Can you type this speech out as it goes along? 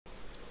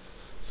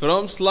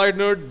From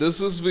slidenerd,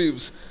 this is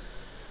Weaves.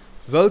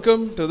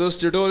 Welcome to this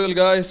tutorial,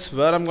 guys,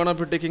 where I'm gonna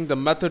be taking the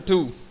method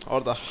 2,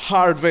 or the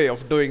hard way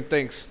of doing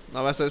things.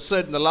 Now, as I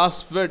said in the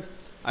last vid,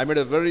 I made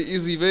a very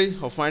easy way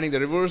of finding the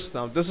reverse.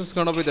 Now this is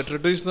gonna be the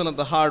traditional and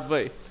the hard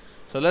way.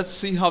 So let's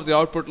see how the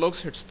output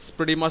looks. It's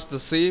pretty much the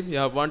same. You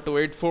have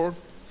 1284,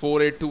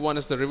 4821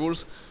 is the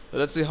reverse. So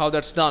let's see how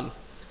that's done.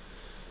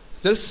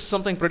 There's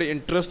something pretty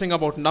interesting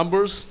about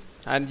numbers,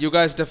 and you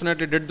guys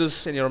definitely did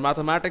this in your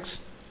mathematics.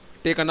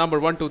 Take a number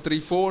 1, 2, 3,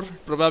 4,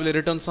 probably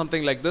return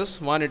something like this: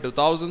 1 into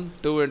 1000,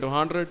 2 into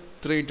 100,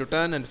 3 into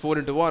 10, and 4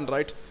 into 1,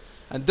 right?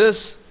 And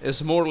this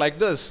is more like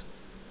this.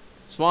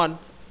 It's 1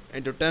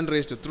 into 10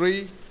 raised to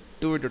 3,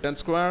 2 into 10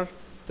 square,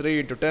 3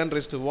 into 10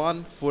 raised to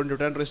 1, 4 into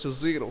 10 raised to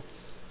 0.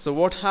 So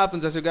what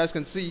happens, as you guys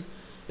can see,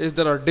 is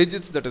there are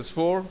digits, that is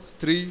 4,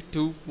 3,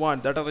 2,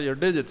 1. That are your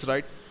digits,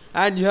 right?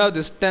 And you have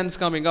this tens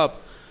coming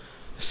up.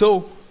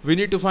 So we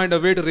need to find a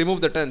way to remove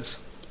the tens.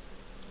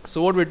 So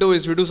what we do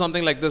is we do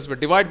something like this. We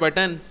divide by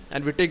 10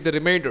 and we take the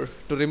remainder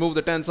to remove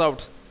the tens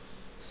out.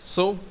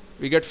 So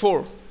we get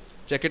 4.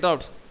 Check it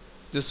out.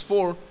 This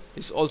 4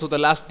 is also the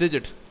last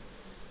digit.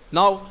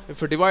 Now if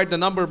we divide the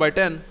number by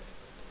 10,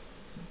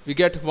 we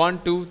get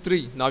 1, 2,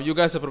 3. Now you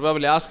guys are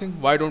probably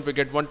asking, why don't we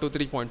get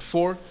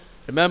 123.4?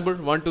 Remember,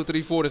 1, 2,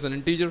 3, 4 is an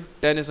integer,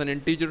 10 is an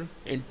integer.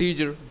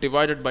 Integer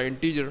divided by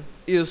integer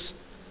is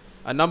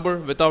a number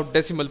without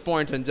decimal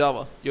points in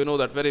Java. You know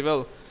that very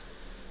well.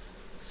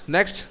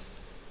 Next,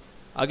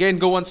 again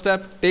go one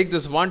step, take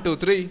this 1, 2,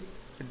 3,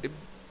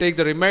 take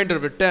the remainder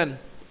with 10.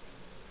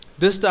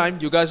 This time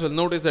you guys will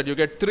notice that you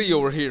get 3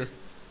 over here.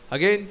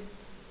 Again,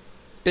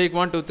 take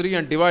 1, 2, 3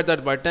 and divide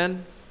that by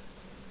 10.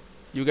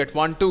 You get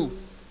 1, 2.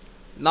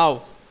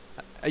 Now,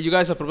 you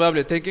guys are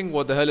probably thinking,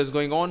 what the hell is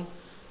going on?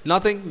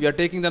 Nothing. We are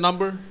taking the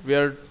number, we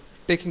are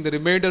taking the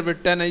remainder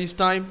with 10 each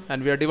time,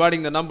 and we are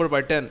dividing the number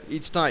by 10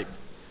 each time.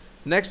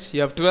 Next, you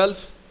have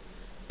 12.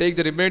 Take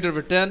the remainder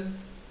with 10.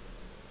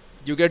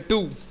 You get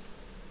 2.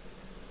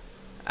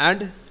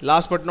 And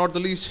last but not the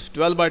least,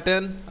 12 by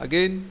 10.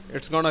 Again,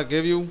 it's gonna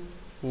give you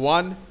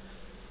 1.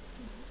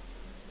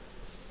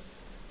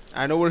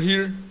 And over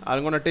here,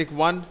 I'm gonna take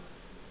 1.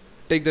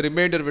 Take the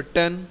remainder with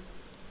 10.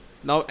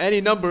 Now,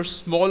 any number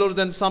smaller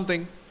than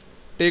something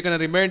taken a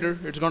remainder,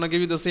 it's gonna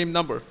give you the same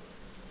number.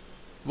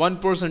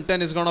 1%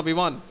 10 is gonna be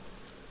 1.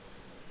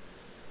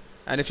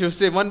 And if you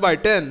say 1 by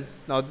 10,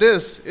 now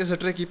this is a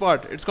tricky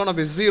part. It's gonna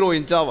be 0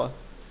 in Java,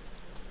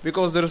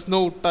 because there is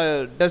no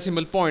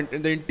decimal point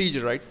in the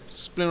integer, right?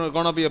 It's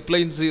gonna be a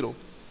plain 0.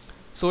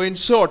 So in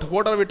short,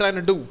 what are we trying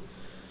to do?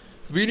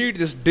 We need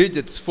these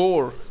digits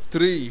 4,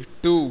 3,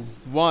 2,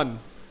 1,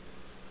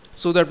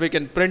 so that we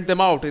can print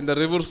them out in the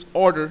reverse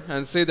order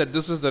and say that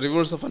this is the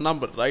reverse of a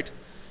number, right?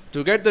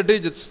 To get the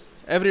digits,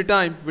 every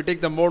time we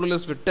take the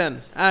modulus with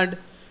 10 and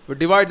we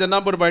divide the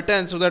number by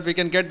 10 so that we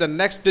can get the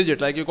next digit.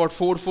 Like you got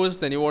 4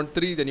 first, then you want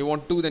 3, then you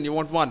want 2, then you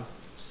want 1.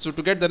 So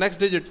to get the next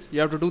digit, you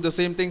have to do the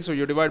same thing, so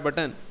you divide by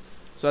 10.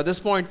 So at this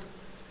point,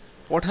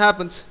 what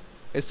happens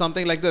is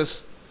something like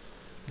this.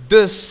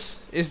 This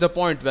is the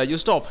point where you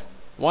stop.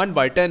 1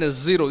 by 10 is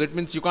 0. That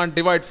means you can't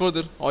divide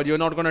further, or you're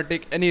not going to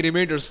take any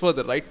remainders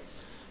further, right?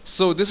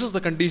 So this is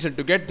the condition.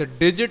 To get the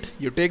digit,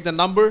 you take the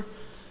number,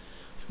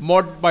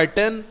 mod by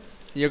 10,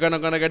 you're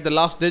gonna get the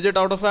last digit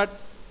out of that.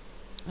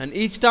 And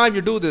each time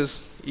you do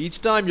this,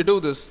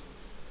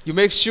 you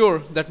make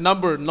sure that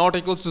number not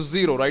equals to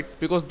 0, right?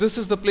 Because this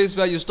is the place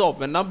where you stop.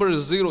 When number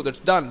is 0, that's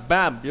done.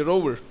 Bam, you're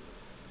over.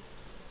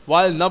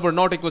 While number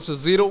not equals to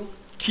 0,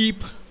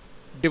 keep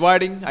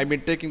dividing,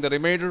 taking the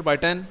remainder by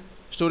 10,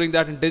 storing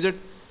that in digit.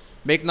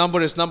 Make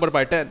number is number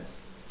by 10.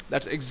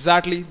 That's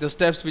exactly the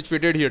steps which we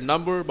did here.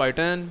 Number by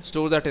 10,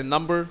 store that in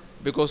number,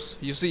 because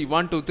you see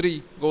 1, 2,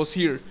 3 goes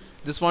here.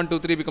 This 1, 2,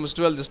 3 becomes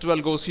 12, this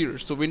 12 goes here.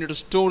 So we need to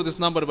store this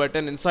number by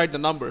 10 inside the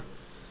number.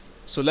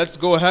 So let's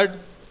go ahead,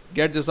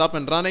 get this up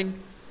and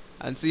running,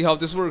 and see how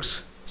this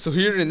works. So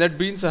here in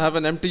NetBeans, I have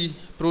an empty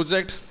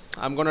project.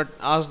 I'm gonna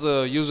ask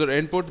the user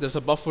input. There's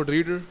a buffered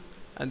reader,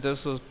 and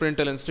this is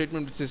println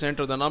statement which is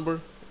enter the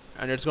number,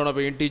 and it's gonna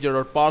be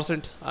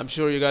integer.parseInt. I'm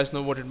sure you guys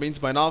know what it means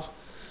by now.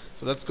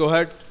 So let's go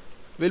ahead.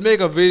 We'll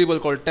make a variable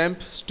called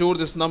temp, store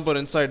this number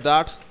inside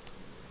that,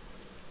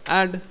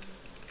 and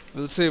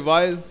we'll say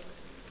while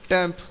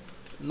temp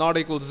not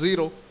equals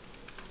 0,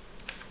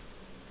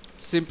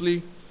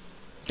 simply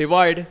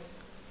divide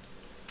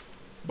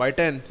by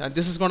 10, and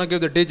this is gonna give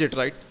the digit,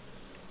 right?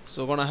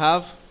 So we're gonna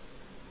have,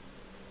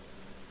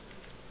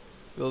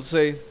 we'll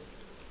say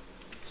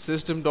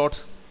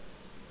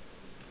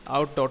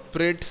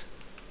system.out.print.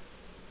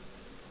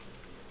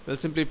 We'll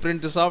simply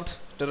print this out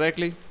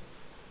directly.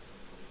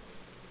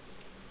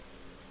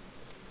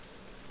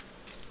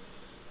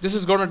 This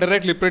is gonna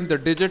directly print the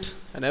digit,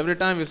 and every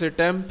time we say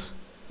temp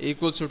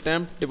equals to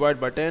temp divide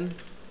by 10.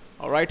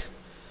 Alright,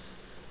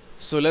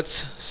 so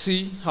let's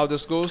see how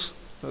this goes.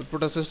 We'll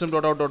put a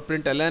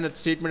system.out.println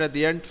statement at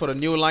the end for a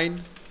new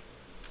line.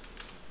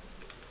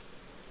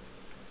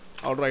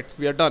 Alright,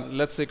 we are done.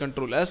 Let's say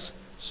Control S,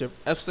 Shift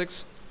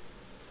F6,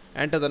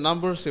 enter the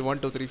number, say 1,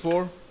 2, 3,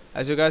 4,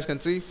 As you guys can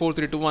see, 4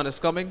 3 2 1 is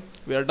coming.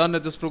 We are done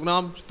with this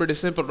program. It's pretty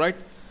simple, right?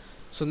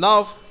 So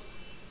now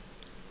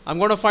I'm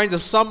going to find the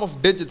sum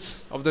of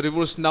digits of the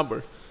reverse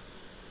number.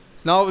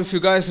 Now if you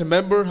guys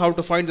remember how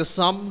to find the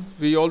sum,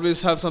 we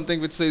always have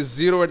something which says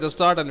 0 at the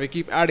start and we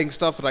keep adding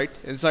stuff right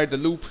inside the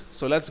loop.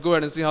 So let's go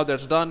ahead and see how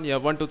that's done. You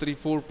have 1 2 3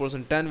 4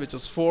 percent 10, which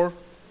is 4,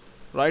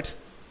 right?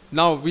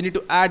 Now we need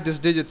to add these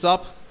digits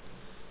up.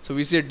 So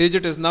we say a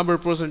digit is number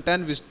percent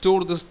 10. We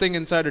store this thing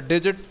inside a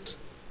digit.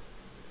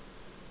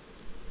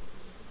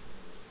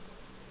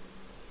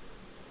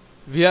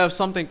 We have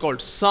something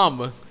called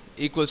sum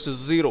equals to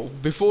 0.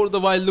 Before the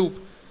while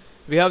loop,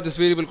 we have this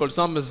variable called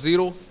sum is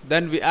 0.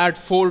 Then we add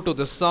 4 to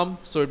the sum,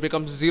 so it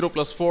becomes 0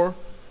 plus 4.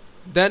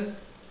 Then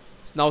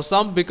now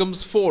sum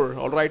becomes 4.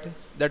 Alright,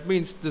 that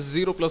means this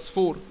 0 plus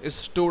 4 is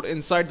stored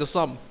inside the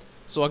sum.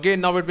 So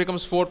again now it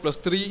becomes 4 plus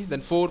 3,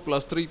 then 4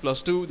 plus 3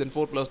 plus 2, then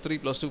 4 plus 3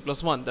 plus 2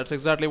 plus 1. That's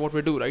exactly what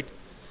we do, right?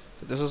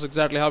 So this is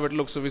exactly how it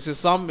looks. So we say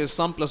sum is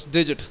sum plus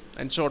digit,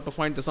 in short, to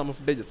find the sum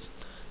of digits.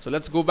 So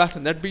let's go back to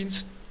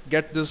NetBeans,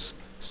 get this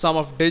sum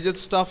of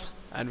digits stuff,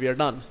 and we are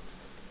done.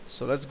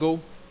 So let's go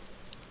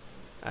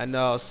and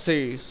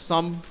say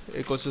sum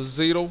equals to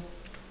 0,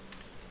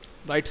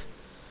 right?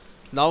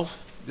 Now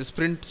this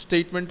print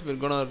statement, we're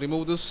gonna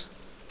remove this.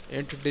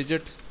 Int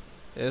digit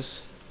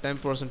is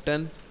 10%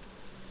 10.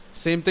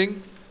 Same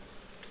thing,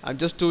 I'm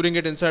just storing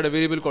it inside a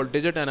variable called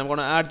digit, and I'm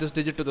gonna add this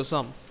digit to the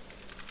sum.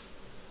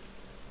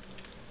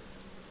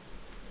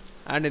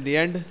 And in the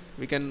end,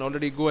 we can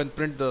already go and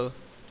print the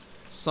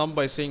sum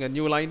by saying a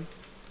new line,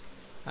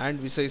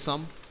 and we say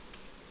sum.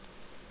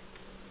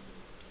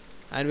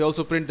 And we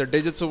also print the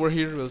digits over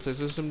here. We'll say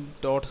system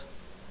dot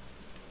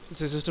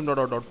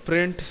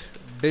print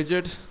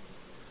digit,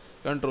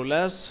 Control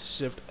S,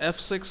 Shift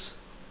F6,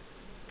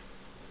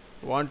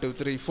 1 2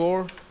 3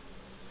 4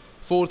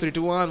 4 3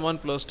 2 1 1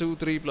 plus 2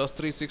 3 plus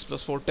 3 6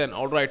 plus 4 10.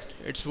 Alright,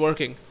 it's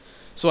working.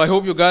 So I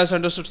hope you guys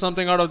understood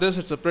something out of this.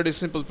 It's a pretty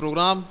simple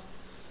program.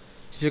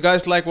 If you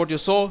guys like what you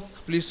saw,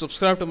 please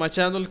subscribe to my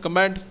channel,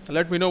 comment,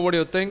 let me know what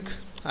you think,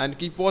 and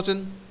keep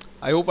watching.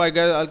 I hope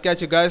I'll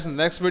catch you guys in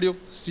the next video.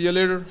 See you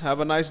later.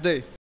 Have a nice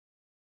day.